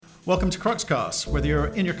Welcome to Cruxcast. Whether you're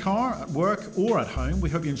in your car, at work, or at home,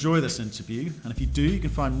 we hope you enjoy this interview. And if you do, you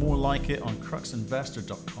can find more like it on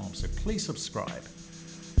cruxinvestor.com. So please subscribe.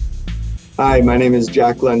 Hi, my name is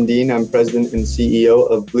Jack Lundin. I'm President and CEO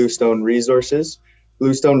of Bluestone Resources.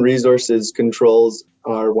 Bluestone Resources controls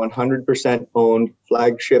our 100% owned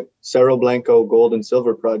flagship Cerro Blanco gold and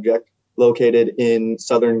silver project located in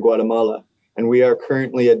southern Guatemala. And we are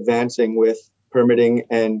currently advancing with permitting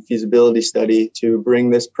and feasibility study to bring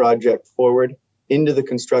this project forward into the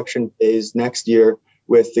construction phase next year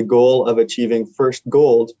with the goal of achieving first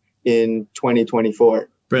gold in 2024.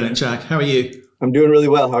 Brilliant, Jack. How are you? I'm doing really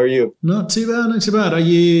well. How are you? Not too bad, not too bad. Are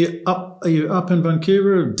you up in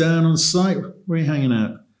Vancouver or down on site? Where are you hanging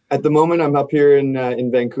out? At the moment, I'm up here in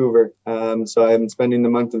Vancouver. So I'm spending the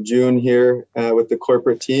month of June here with the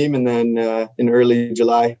corporate team, and then in early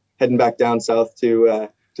July, heading back down south to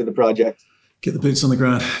the project. Get the boots on the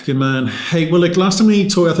ground. Good man. Hey, well, look, last time we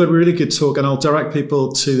talked, I thought a really good talk, and I'll direct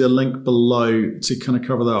people to the link below to kind of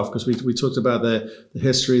cover that off, because we talked about the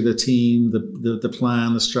history, the team, the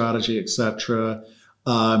plan, the strategy, etc.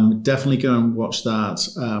 Definitely go and watch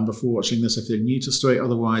that before watching this if you're new to the story.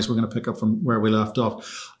 Otherwise, we're going to pick up from where we left off.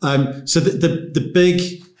 So the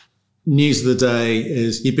big news of the day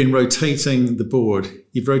is you've been rotating the board.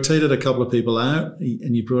 You've rotated a couple of people out,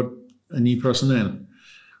 and you brought a new person in.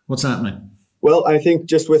 What's happening? Well, I think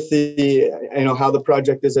just with how the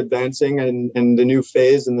project is advancing and the new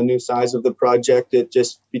phase and the new size of the project, it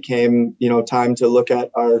just became, time to look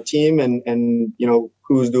at our team and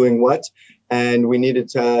who's doing what. And we needed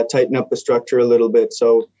to tighten up the structure a little bit.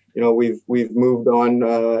 So, we've moved on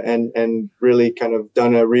and really kind of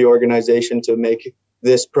done a reorganization to make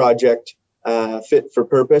this project fit for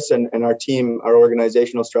purpose and our team, our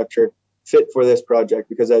organizational structure fit for this project.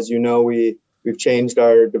 Because as you know, we've changed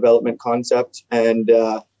our development concept, and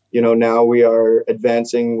now we are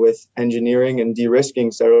advancing with engineering and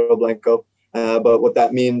de-risking Cerro Blanco. But what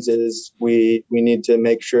that means is we need to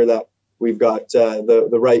make sure that we've got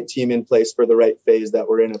the right team in place for the right phase that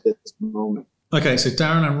we're in at this moment. Okay, so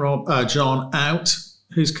Darren and John out.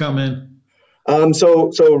 Who's coming?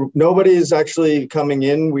 So nobody is actually coming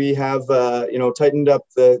in. We have, tightened up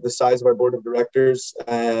the size of our board of directors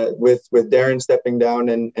with Darren stepping down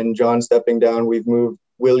and John stepping down. We've moved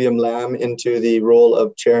William Lamb into the role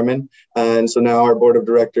of chairman. And so now our board of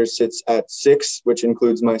directors sits at 6, which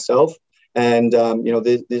includes myself. And,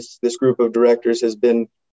 this group of directors has been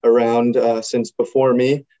around since before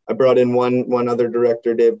me. I brought in one other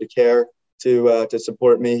director, Dave DeCare, to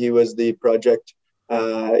support me. He was the project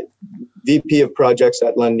VP of projects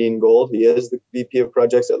at Lundin Gold. He is the VP of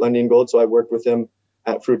projects at Lundin Gold. So I worked with him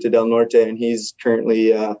at Fruta del Norte, and he's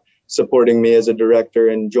currently supporting me as a director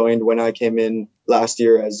and joined when I came in last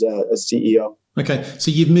year as CEO. Okay.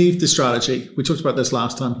 So you've moved the strategy. We talked about this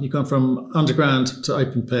last time. You've gone from underground to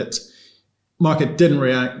open pit. Market didn't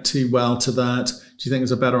react too well to that. Do you think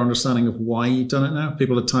there's a better understanding of why you've done it now?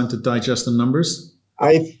 People have time to digest the numbers?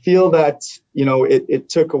 I feel that, it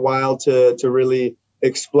took a while to really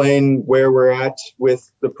explain where we're at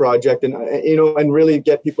with the project and really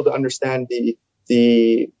get people to understand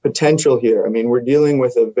the potential here. I mean, we're dealing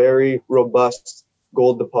with a very robust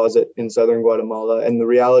gold deposit in southern Guatemala, and the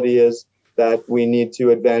reality is that we need to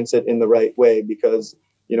advance it in the right way because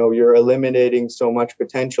you're eliminating so much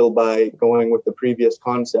potential by going with the previous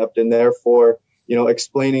concept, and therefore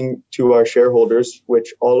explaining to our shareholders,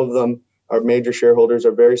 which all of them, our major shareholders,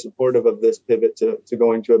 are very supportive of this pivot to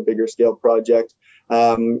going to a bigger scale project.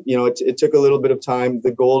 It took a little bit of time.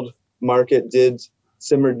 The gold market did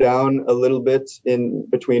simmer down a little bit in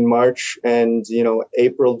between March and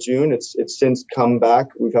April, June. It's since come back.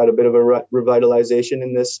 We've had a bit of a revitalization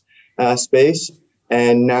in this space,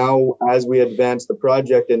 and now as we advance the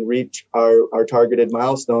project and reach our targeted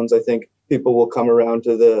milestones, I think people will come around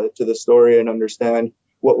to the story and understand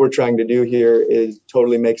what we're trying to do here is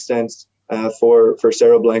totally makes sense for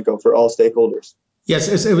Cerro Blanco, for all stakeholders. Yes,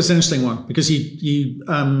 it was an interesting one because you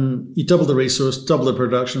doubled the resource, doubled the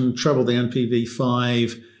production, trebled the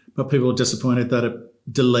NPV5, but people were disappointed that it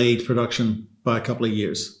delayed production by a couple of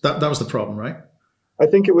years. That was the problem, right? I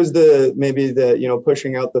think it was maybe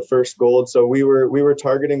pushing out the first gold. So we were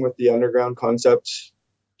targeting with the underground concept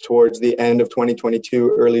towards the end of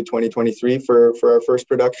 2022, early 2023 for our first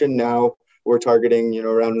production. Now we're targeting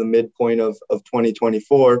around the midpoint of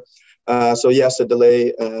 2024. So yes, a delay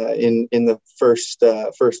in the first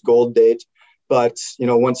gold date, but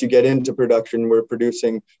once you get into production, we're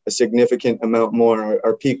producing a significant amount more.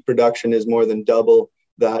 Our peak production is more than double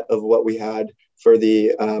that of what we had for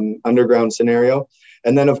the underground scenario.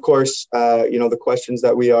 And then, of course, the questions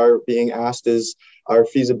that we are being asked is, our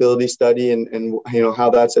feasibility study and how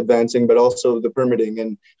that's advancing, but also the permitting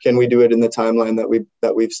and can we do it in the timeline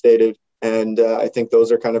that we've stated. And I think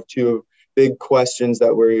those are kind of two big questions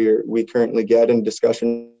that we currently get in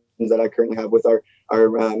discussions that I currently have with our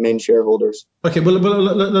main shareholders. Okay, well,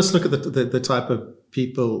 let's look at the type of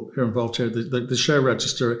people who are involved here. The share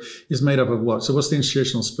register is made up of what? So what's the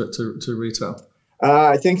institutional split to retail?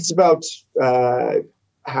 I think it's about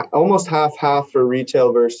almost half for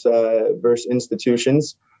retail versus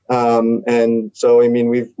institutions. And so, I mean,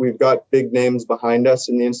 we've got big names behind us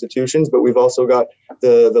in the institutions, but we've also got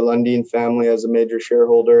the Lundin family as a major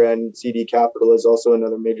shareholder, and CD Capital is also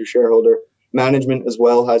another major shareholder. Management as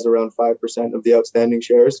well has around 5% of the outstanding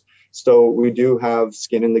shares. So we do have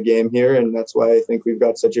skin in the game here, and that's why I think we've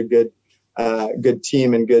got such a good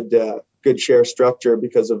team and good share structure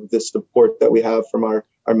because of the support that we have from our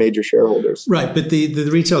major shareholders. Right, but the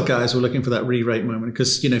retail guys were looking for that re-rate moment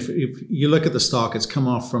because, if you look at the stock, it's come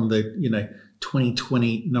off from the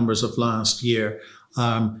 2020 numbers of last year.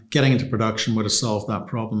 Getting into production would have solved that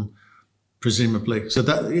problem, presumably. So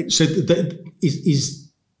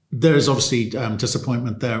there's obviously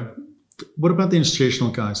disappointment there. What about the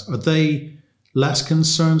institutional guys? Are they less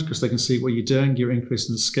concerned because they can see what you're doing? You're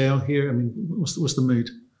increasing the scale here. I mean, what's the mood?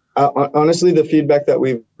 Honestly, the feedback that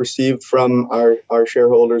we've received from our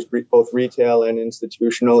shareholders, both retail and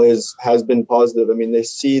institutional, has been positive. I mean, they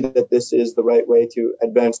see that this is the right way to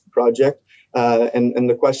advance the project, and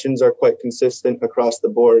the questions are quite consistent across the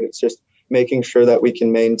board. It's just making sure that we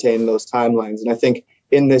can maintain those timelines. And I think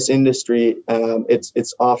in this industry,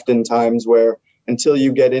 it's oftentimes where until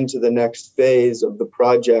you get into the next phase of the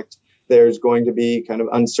project, there's going to be kind of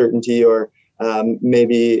uncertainty or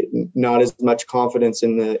maybe not as much confidence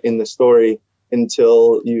in the story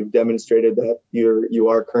until you've demonstrated that you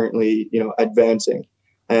are currently advancing.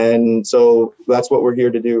 And so that's what we're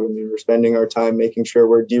here to do. I mean, we're spending our time making sure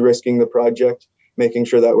we're de-risking the project, making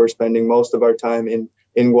sure that we're spending most of our time in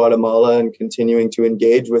Guatemala and continuing to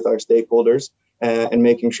engage with our stakeholders and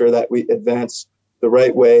making sure that we advance the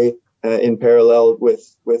right way in parallel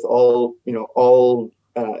with all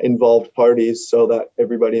involved parties, so that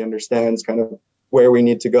everybody understands kind of where we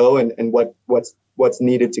need to go and what's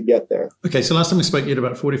needed to get there. Okay, so last time we spoke, you had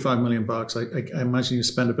about $45 million. I imagine you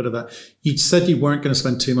spent a bit of that. You said you weren't going to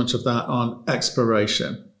spend too much of that on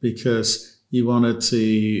exploration because you wanted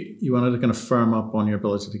to kind of firm up on your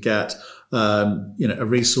ability to get a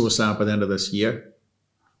resource out by the end of this year.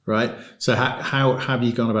 Right. So how have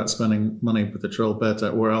you gone about spending money with the drill bit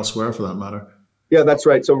or elsewhere for that matter? Yeah, that's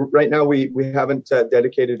right. So right now we haven't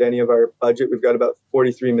dedicated any of our budget. We've got about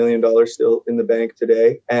 $43 million still in the bank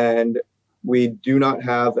today. And we do not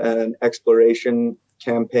have an exploration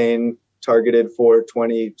campaign targeted for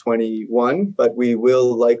 2021, but we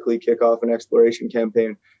will likely kick off an exploration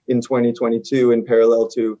campaign in 2022 in parallel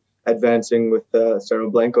to advancing with the Cerro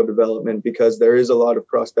Blanco development, because there is a lot of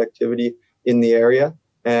prospectivity in the area.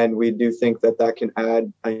 And we do think that can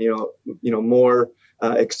add, more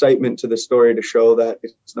excitement to the story to show that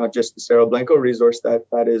it's not just the Cerro Blanco resource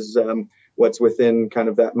that is what's within kind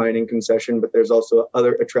of that mining concession, but there's also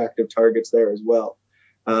other attractive targets there as well.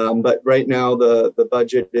 But right now, the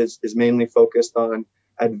budget is mainly focused on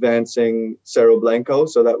advancing Cerro Blanco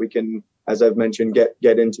so that we can, as I've mentioned,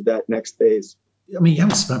 get into that next phase. I mean, you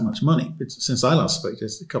haven't spent much money since I last spoke.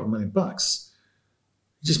 It's a couple $1 million.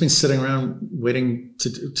 You've just been sitting around waiting to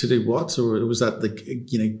do what? Or was that the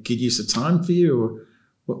good use of time for you? Or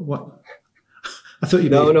what? I thought you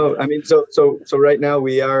No. I mean, so right now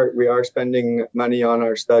we are spending money on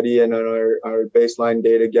our study and on our baseline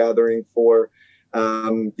data gathering for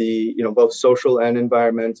both social and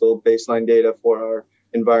environmental baseline data for our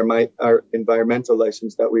environmental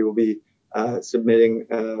license that we will be submitting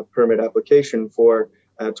a permit application for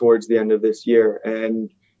towards the end of this year.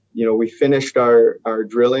 And we finished our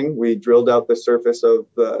drilling. We drilled out the surface of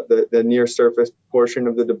the near surface portion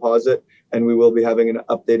of the deposit, and we will be having an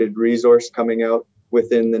updated resource coming out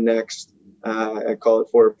within the next, I call it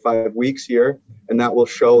 4 or 5 weeks here. And that will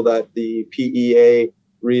show that the PEA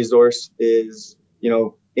resource is,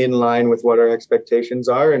 in line with what our expectations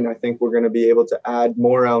are. And I think we're going to be able to add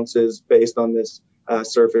more ounces based on this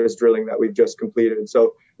surface drilling that we've just completed.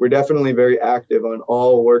 So we're definitely very active on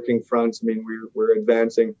all working fronts. I mean, we're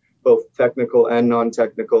advancing both technical and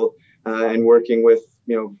non-technical and working with,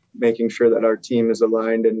 making sure that our team is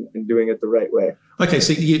aligned and doing it the right way. Okay,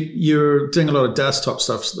 so you're doing a lot of desktop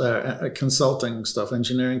stuff there, consulting stuff,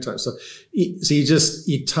 engineering type stuff. So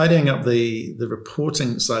you're tidying up the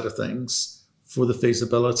reporting side of things for the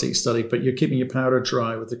feasibility study, but you're keeping your powder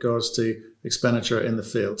dry with regards to expenditure in the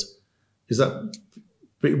field. Is that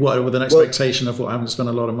what with an expectation of having to spend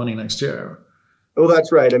a lot of money next year? Well,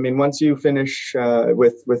 that's right. I mean, once you finish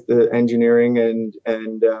with the engineering and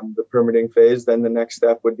the permitting phase, then the next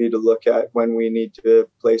step would be to look at when we need to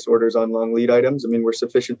place orders on long lead items. I mean, we're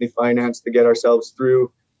sufficiently financed to get ourselves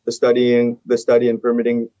through the study and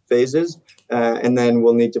permitting phases, and then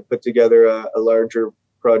we'll need to put together a larger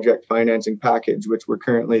project financing package, which we're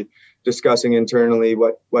currently discussing internally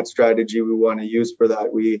what strategy we want to use for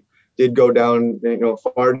that. We did go down,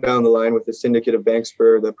 far down the line with the syndicate of banks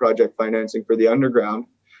for the project financing for the underground.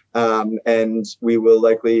 And we will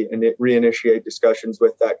likely reinitiate discussions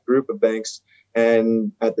with that group of banks.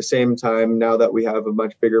 And at the same time, now that we have a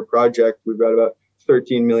much bigger project, we've got about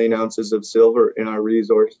 13 million ounces of silver in our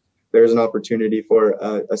resource. There's an opportunity for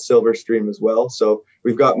a silver stream as well. So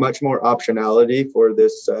we've got much more optionality for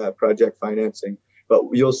this project financing. But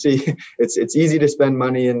you'll see, it's easy to spend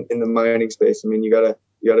money in the mining space. I mean, you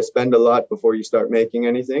gotta spend a lot before you start making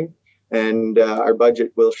anything. And our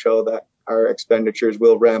budget will show that our expenditures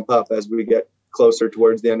will ramp up as we get closer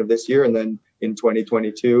towards the end of this year. And then in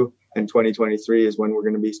 2022 and 2023 is when we're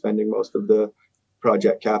going to be spending most of the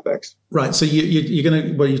project capex. Right. So you're going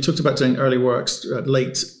to, well, you talked about doing early works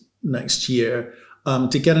late next year.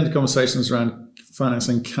 To get into conversations around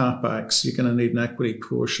financing capex, you're going to need an equity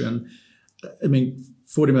portion. I mean,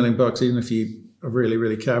 $40 million, even if you are really,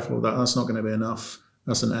 really careful with that, that's not going to be enough.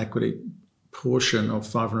 That's an equity portion of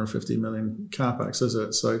 550 million capex, is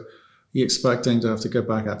it? So you're expecting to have to go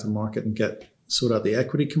back out to market and sort out the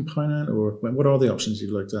equity component, or what are the options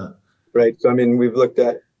you've looked at? Right. So, I mean, we've looked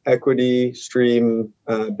at equity, stream,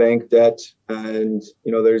 bank debt, and,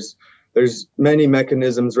 there's many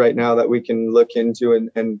mechanisms right now that we can look into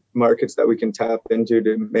and markets that we can tap into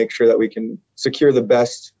to make sure that we can secure the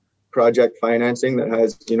best project financing that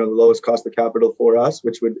has, the lowest cost of capital for us,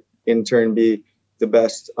 which would in turn be the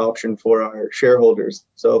best option for our shareholders.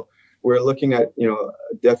 So we're looking at,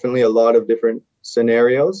 definitely a lot of different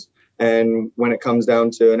scenarios. And when it comes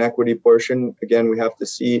down to an equity portion, again, we have to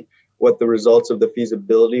see what the results of the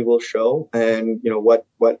feasibility will show and,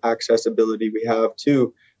 what accessibility we have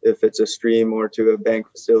to, if it's a stream or to a bank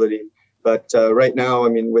facility. But right now, I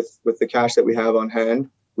mean, with the cash that we have on hand,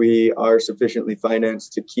 we are sufficiently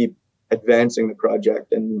financed to keep advancing the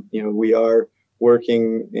project. And, we are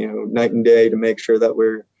working, night and day to make sure that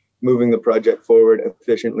we're moving the project forward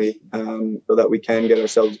efficiently so that we can get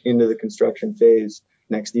ourselves into the construction phase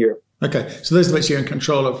next year. Okay. So those are the bits you're in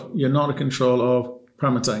control of. You're not in control of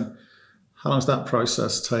permitting. How long does that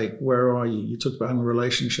process take? Where are you? You talked about having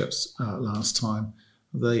relationships last time.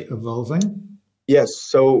 Are they evolving? Yes.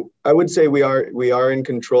 So I would say we are in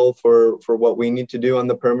control for what we need to do on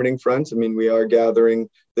the permitting front. I mean, we are gathering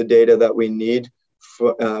the data that we need.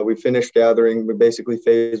 We finished gathering. Basically,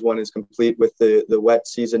 phase one is complete with the wet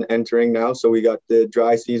season entering now. So we got the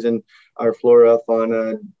dry season, our flora,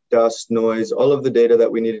 fauna, dust, noise, all of the data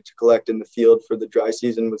that we needed to collect in the field for the dry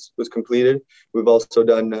season was completed. We've also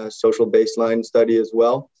done a social baseline study as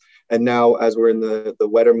well. And now, as we're in the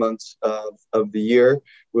wetter months of the year,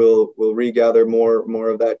 we'll regather more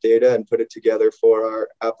of that data and put it together for our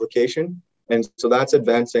application. And so that's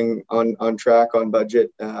advancing on track, on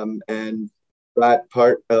budget, and that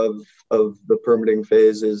part of the permitting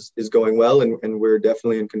phase is going well, and we're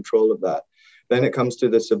definitely in control of that. Then it comes to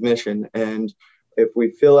the submission, and if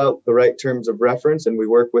we fill out the right terms of reference and we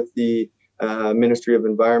work with the Ministry of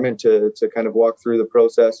Environment to kind of walk through the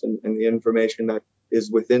process and the information that is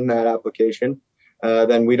within that application,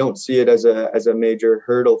 then we don't see it as a major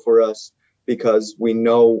hurdle for us because we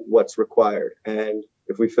know what's required. And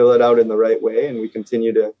if we fill it out in the right way and we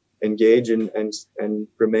continue to engage and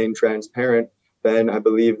remain transparent, then I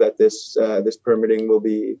believe that this permitting will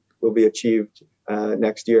be achieved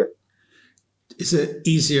next year. Is it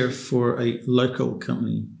easier for a local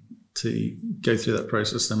company to go through that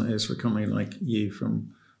process than it is for a company like you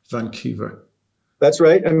from Vancouver? That's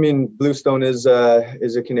right. I mean, Bluestone is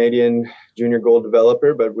a Canadian junior gold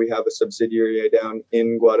developer, but we have a subsidiary down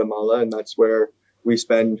in Guatemala, and that's where we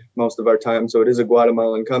spend most of our time. So it is a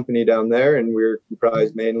Guatemalan company down there, and we're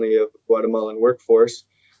comprised mainly of Guatemalan workforce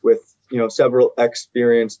with several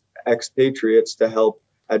experienced expatriates to help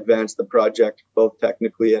advance the project, both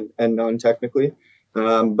technically and non-technically.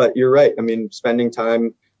 But you're right. I mean, spending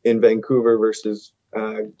time in Vancouver versus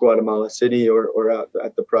Guatemala City or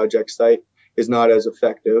at the project site is not as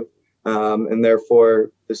effective. And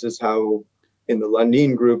therefore, this is how in the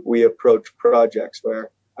Lundin Group we approach projects, where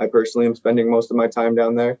I personally am spending most of my time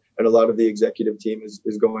down there, and a lot of the executive team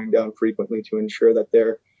is going down frequently to ensure that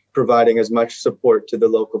they're providing as much support to the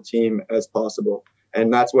local team as possible.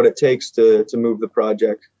 And that's what it takes to move the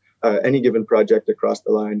project, any given project, across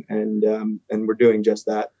the line. And we're doing just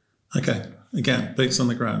that. Okay. Again, boots on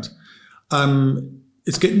the ground.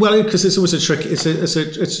 It's good. Well, because it's always a tricky. It's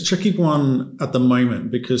a tricky one at the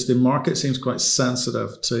moment because the market seems quite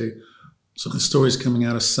sensitive to sort of the stories coming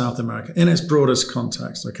out of South America in its broadest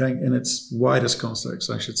context. Okay, in its widest context,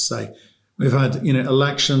 I should say. We've had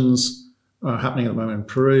elections happening at the moment in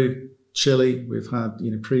Peru, Chile. We've had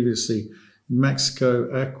previously Mexico,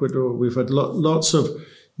 Ecuador. We've had lots of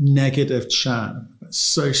negative chat,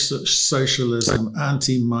 socialism,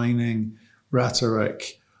 anti-mining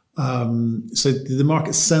rhetoric. So the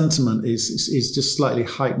market sentiment is just slightly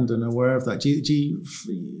heightened and aware of that. Do you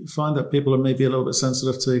find that people are maybe a little bit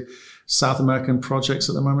sensitive to South American projects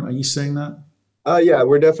at the moment? Are you seeing that? Yeah,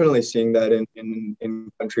 we're definitely seeing that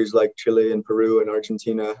in countries like Chile and Peru and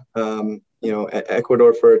Argentina.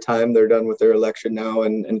 Ecuador for a time, they're done with their election now,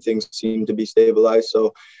 and things seem to be stabilized.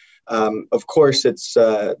 So, of course, it's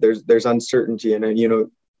there's uncertainty,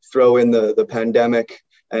 and throw in the pandemic,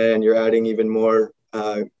 and you're adding even more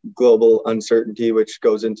global uncertainty, which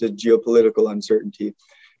goes into geopolitical uncertainty.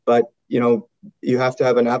 But you have to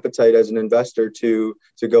have an appetite as an investor to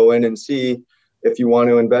go in and see if you want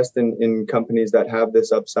to invest in companies that have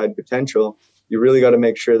this upside potential. You really got to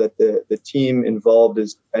make sure that the team involved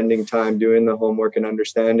is spending time doing the homework and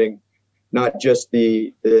understanding not just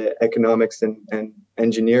the economics and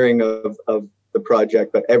engineering of the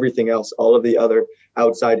project, but everything else, all of the other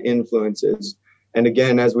outside influences. And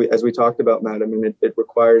again, as we talked about, Matt, I mean, it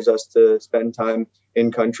requires us to spend time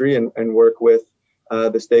in country and work with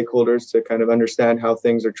the stakeholders to kind of understand how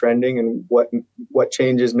things are trending and what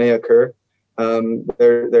changes may occur.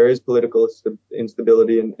 There is political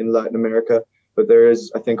instability in Latin America, but there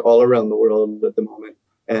is, I think, all around the world at the moment.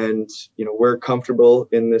 And, we're comfortable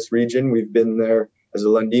in this region. We've been there as a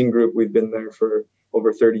Lundin Group. We've been there for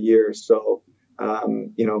over 30 years. So,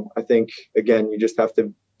 I think, again, you just have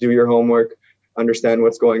to do your homework, understand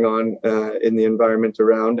what's going on in the environment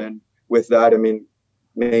around. And with that, I mean,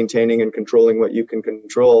 maintaining and controlling what you can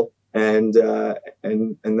control. And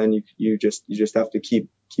then you just have to keep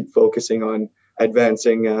focusing on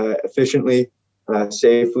advancing efficiently,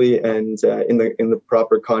 safely, and in the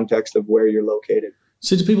proper context of where you're located.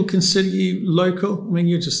 So, do people consider you local? I mean,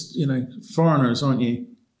 you're just foreigners, aren't you?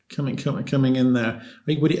 Coming in there.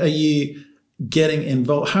 Are you getting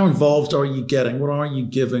involved? How involved are you getting? What are you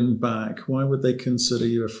giving back? Why would they consider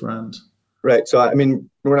you a friend? Right. So, I mean,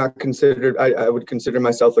 we're not considered. I would consider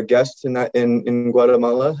myself a guest in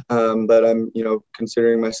Guatemala, but I'm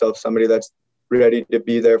considering myself somebody that's ready to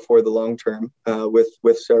be there for the long term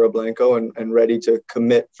with Cerro Blanco and ready to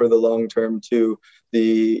commit for the long term to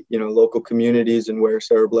the local communities and where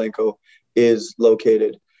Cerro Blanco is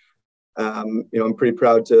located. I'm pretty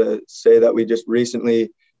proud to say that we just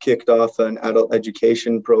recently kicked off an adult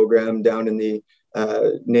education program down in the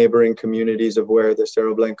neighboring communities of where the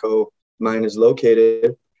Cerro Blanco mine is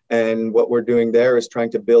located. And what we're doing there is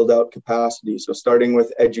trying to build out capacity. So starting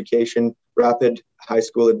with education, rapid high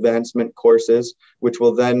school advancement courses, which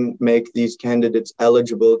will then make these candidates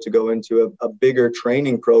eligible to go into a bigger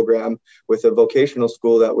training program with a vocational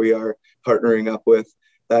school that we are partnering up with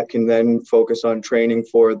that can then focus on training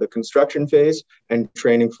for the construction phase and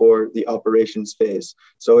training for the operations phase.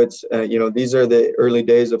 So it's, these are the early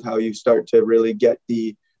days of how you start to really get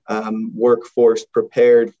the workforce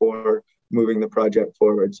prepared for moving the project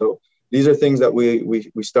forward. So these are things that we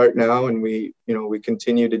start now and we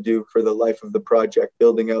continue to do for the life of the project,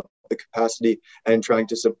 building out the capacity and trying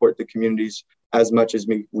to support the communities as much as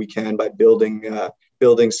we can by building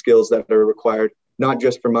skills that are required, not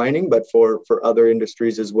just for mining, but for other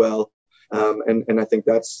industries as well. And I think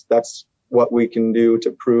that's what we can do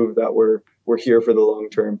to prove that we're here for the long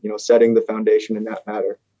term, setting the foundation in that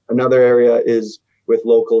matter. Another area is with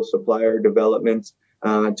local supplier development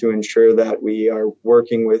to ensure that we are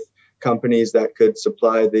working with companies that could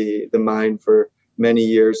supply the mine for many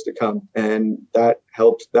years to come. And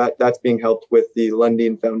that's being helped with the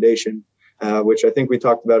Lundin Foundation, which I think we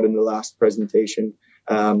talked about in the last presentation,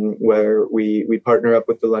 where we partner up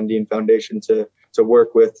with the Lundin Foundation to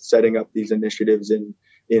work with setting up these initiatives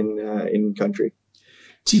in country.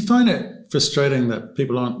 Do you find it frustrating that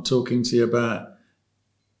people aren't talking to you about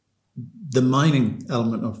the mining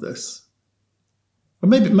element of this? Or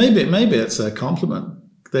maybe it's a compliment.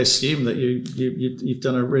 They assume that you've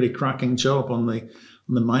done a really cracking job on the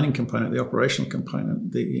mining component, the operational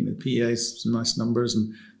component. The PEAs, some nice numbers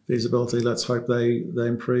and feasibility. Let's hope they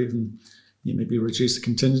improve and maybe reduce the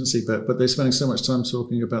contingency bit. But they're spending so much time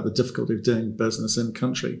talking about the difficulty of doing business in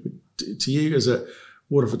country. To you, is it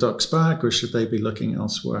water for ducks back, or should they be looking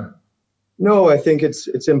elsewhere? No, I think it's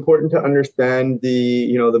important to understand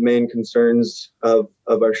the main concerns of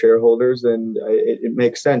our shareholders, and it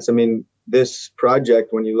makes sense. I mean, this project,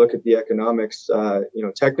 when you look at the economics,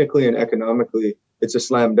 technically and economically, it's a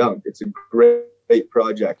slam dunk. It's a great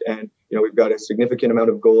project. And, we've got a significant amount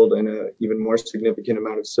of gold and an even more significant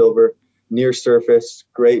amount of silver near surface,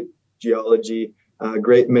 great geology,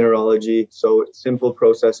 great mineralogy. So simple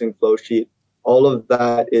processing flow sheet. All of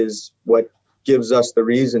that is what gives us the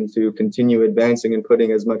reason to continue advancing and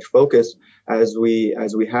putting as much focus as we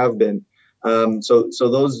have been. So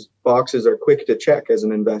those boxes are quick to check as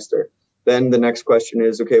an investor. Then the next question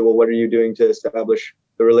is, okay, well, what are you doing to establish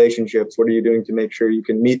the relationships? What are you doing to make sure you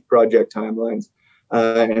can meet project timelines?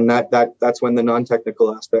 And that's when the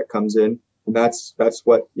non-technical aspect comes in. And that's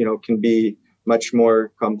what, can be much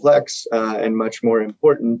more complex and much more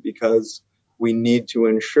important, because we need to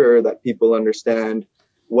ensure that people understand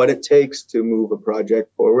what it takes to move a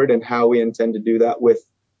project forward and how we intend to do that with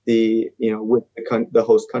the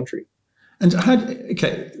host country. And I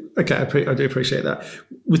do appreciate that.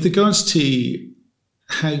 With regards to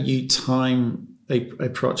how you time a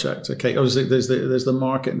project, okay, obviously there's the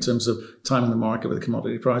market in terms of timing the market with the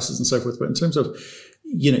commodity prices and so forth, but in terms of,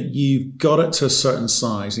 you've got it to a certain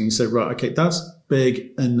size and you say, right, okay, that's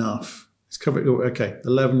big enough. It's covered, okay,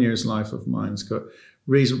 11 years life of mine, it's got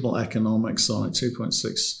reasonable economics on it,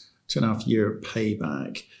 2.5 year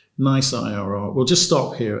payback, nice IRR. We'll just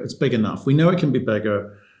stop here. It's big enough. We know it can be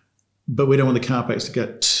bigger, but we don't want the capex to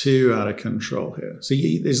get too out of control here. So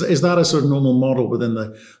is that a sort of normal model within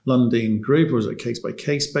the Lundin Group, or is it a case by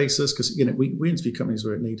case basis? Because we interview companies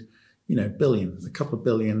where it need a couple of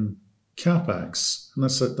billion capex, and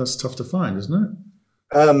that's tough to find, isn't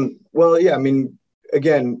it? Well, yeah. I mean,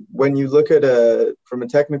 again, when you look at from a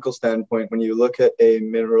technical standpoint, when you look at a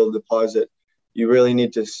mineral deposit, you really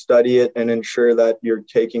need to study it and ensure that you're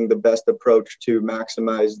taking the best approach to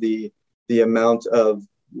maximize the amount of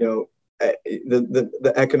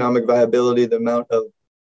the economic viability, the amount of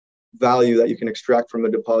value that you can extract from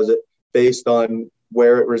a deposit based on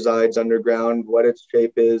where it resides underground, what its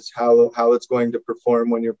shape is, how it's going to perform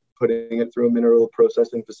when you're putting it through a mineral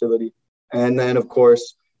processing facility, and then of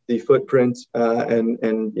course the footprint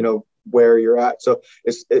and where you're at. So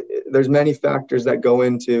there's many factors that go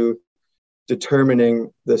into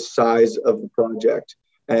determining the size of the project.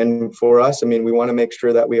 And for us, I mean, we want to make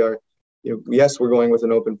sure that we are, yes, we're going with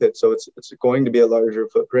an open pit, so it's going to be a larger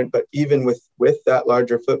footprint. But even with that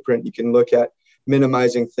larger footprint, you can look at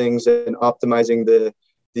minimizing things and optimizing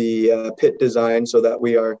the pit design so that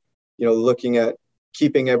we are, looking at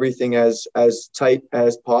keeping everything as tight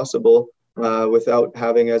as possible without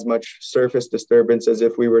having as much surface disturbance as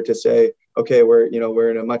if we were to say, okay, we're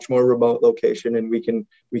in a much more remote location and we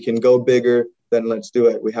can go bigger, then let's do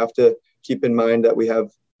it. We have to keep in mind that we have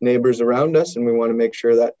neighbors around us, and we want to make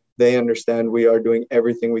sure that they understand we are doing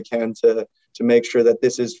everything we can to make sure that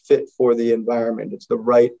this is fit for the environment. It's the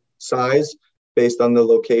right size based on the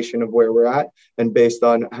location of where we're at, and based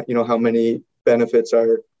on how many benefits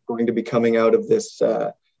are going to be coming out of this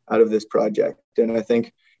project. And I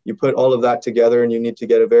think you put all of that together, and you need to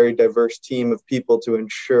get a very diverse team of people to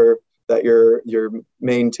ensure that you're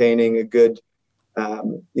maintaining a good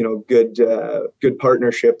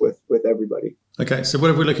partnership with everybody. Okay, so what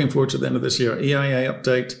are we looking forward to at the end of this year? EIA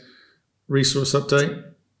update, resource update?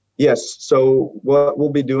 Yes. So what we'll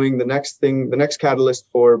be doing, the next catalyst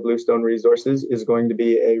for Bluestone Resources is going to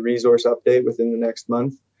be a resource update within the next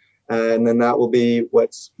month. And then that will be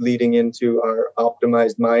what's leading into our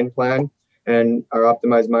optimized mine plan. And our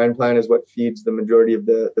optimized mine plan is what feeds the majority of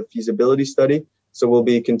the feasibility study. So we'll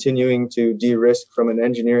be continuing to de-risk from an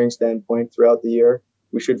engineering standpoint throughout the year.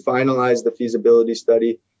 We should finalize the feasibility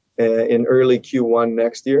study in early Q1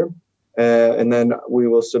 next year. And then we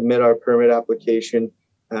will submit our permit application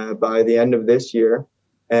by the end of this year.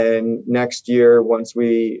 And next year, once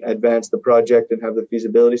we advance the project and have the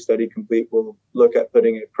feasibility study complete, we'll look at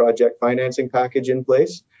putting a project financing package in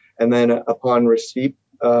place. And then upon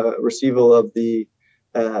receival of the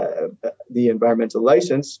environmental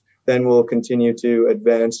license, then we'll continue to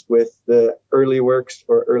advance with the early works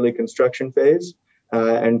or early construction phase.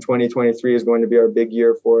 And 2023 is going to be our big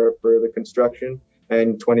year for the construction.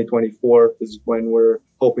 And 2024 is when we're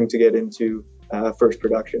hoping to get into first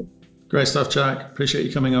production. Great stuff, Jack. Appreciate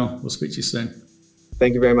you coming on. We'll speak to you soon.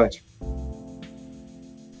 Thank you very much.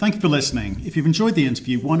 Thank you for listening. If you've enjoyed the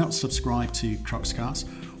interview, why not subscribe to Cruxcast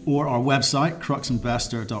or our website,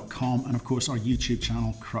 cruxinvestor.com, and of course our YouTube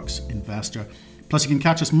channel, Crux Investor. Plus, you can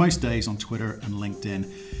catch us most days on Twitter and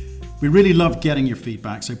LinkedIn. We really love getting your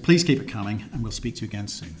feedback, so please keep it coming, and we'll speak to you again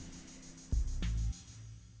soon.